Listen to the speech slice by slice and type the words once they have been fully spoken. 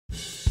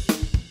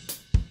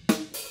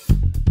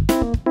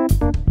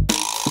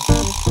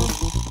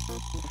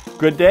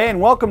Good day and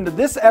welcome to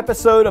this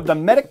episode of the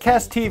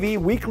MedicCast TV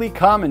Weekly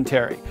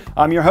Commentary.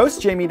 I'm your host,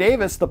 Jamie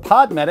Davis, the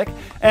Pod Medic,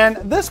 and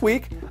this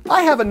week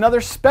I have another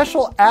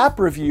special app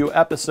review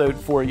episode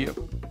for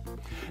you.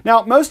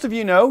 Now, most of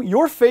you know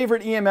your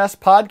favorite EMS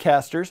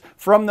podcasters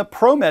from the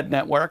ProMed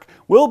Network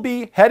will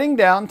be heading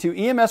down to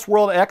EMS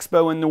World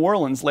Expo in New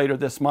Orleans later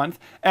this month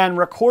and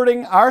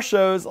recording our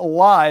shows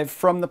live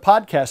from the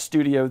podcast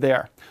studio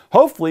there.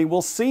 Hopefully,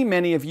 we'll see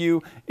many of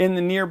you in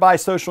the nearby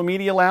social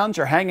media lounge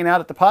or hanging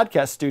out at the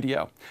podcast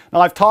studio.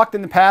 Now, I've talked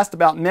in the past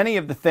about many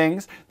of the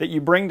things that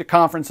you bring to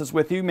conferences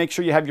with you. Make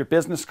sure you have your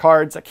business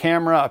cards, a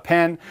camera, a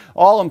pen,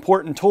 all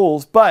important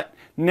tools, but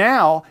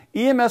now,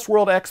 EMS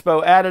World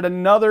Expo added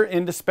another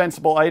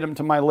indispensable item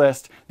to my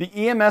list, the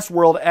EMS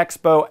World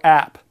Expo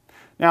app.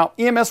 Now,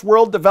 EMS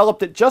World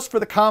developed it just for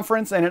the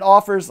conference, and it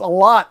offers a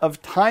lot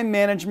of time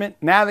management,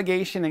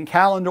 navigation, and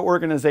calendar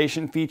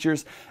organization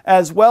features,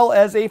 as well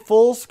as a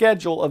full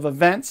schedule of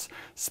events,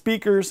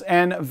 speakers,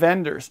 and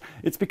vendors.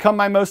 It's become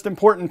my most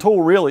important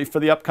tool, really, for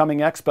the upcoming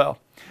expo.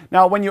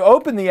 Now, when you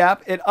open the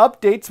app, it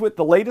updates with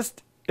the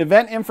latest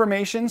event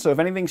information, so if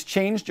anything's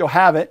changed, you'll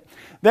have it.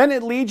 Then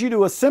it leads you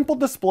to a simple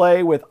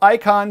display with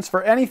icons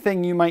for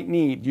anything you might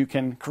need. You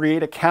can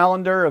create a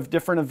calendar of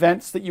different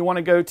events that you want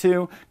to go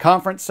to,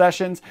 conference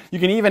sessions. You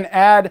can even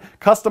add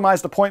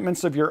customized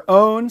appointments of your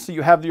own, so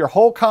you have your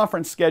whole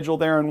conference schedule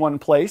there in one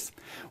place.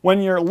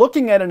 When you're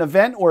looking at an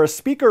event or a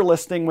speaker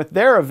listing with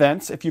their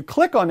events, if you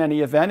click on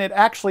any event, it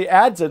actually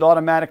adds it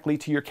automatically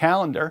to your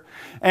calendar.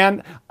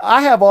 And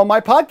I have all my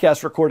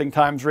podcast recording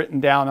times written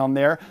down on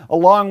there,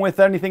 along with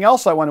anything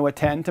else I want to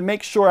attend to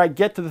make sure I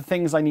get to the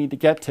things I need to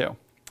get to.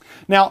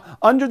 Now,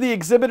 under the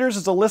exhibitors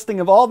is a listing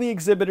of all the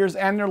exhibitors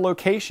and their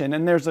location,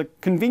 and there's a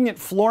convenient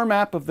floor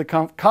map of the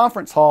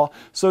conference hall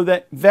so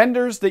that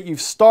vendors that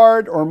you've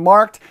starred or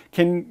marked,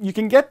 you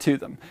can get to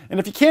them. And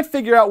if you can't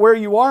figure out where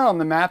you are on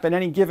the map at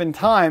any given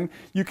time,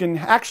 you can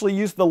actually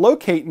use the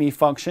Locate Me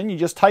function. You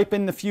just type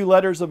in the few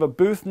letters of a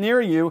booth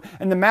near you,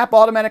 and the map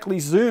automatically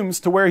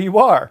zooms to where you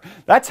are.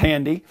 That's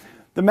handy.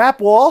 The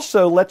map will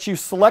also let you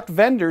select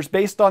vendors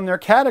based on their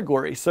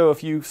category. So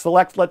if you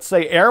select, let's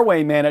say,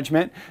 airway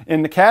management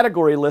in the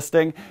category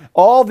listing,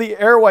 all the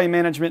airway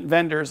management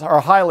vendors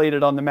are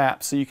highlighted on the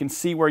map so you can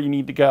see where you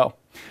need to go.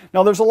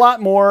 Now, there's a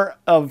lot more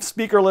of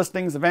speaker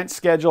listings, event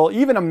schedule,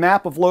 even a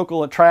map of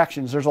local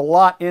attractions. There's a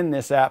lot in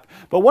this app.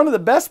 But one of the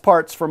best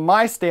parts from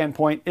my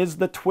standpoint is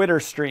the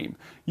Twitter stream.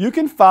 You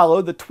can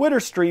follow the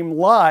Twitter stream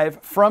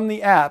live from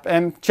the app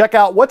and check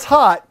out what's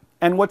hot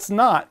and what's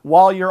not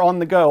while you're on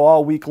the go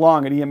all week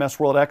long at EMS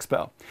World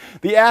Expo.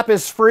 The app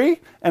is free,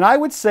 and I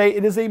would say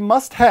it is a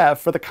must-have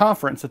for the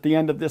conference at the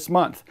end of this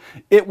month.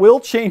 It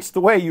will change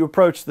the way you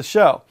approach the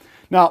show.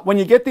 Now, when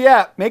you get the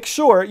app, make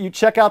sure you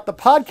check out the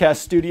podcast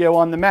studio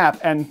on the map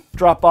and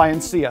drop by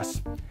and see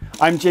us.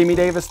 I'm Jamie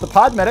Davis, the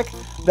Pod Medic.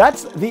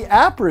 That's the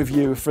app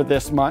review for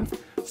this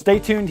month. Stay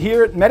tuned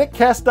here at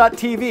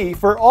mediccast.tv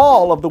for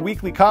all of the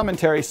weekly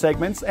commentary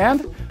segments,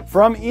 and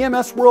from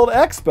EMS World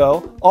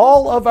Expo,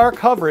 all of our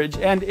coverage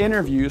and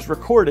interviews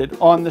recorded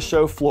on the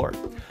show floor.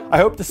 I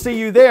hope to see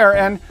you there,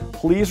 and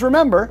please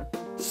remember,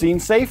 scene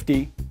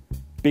safety,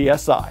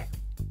 BSI.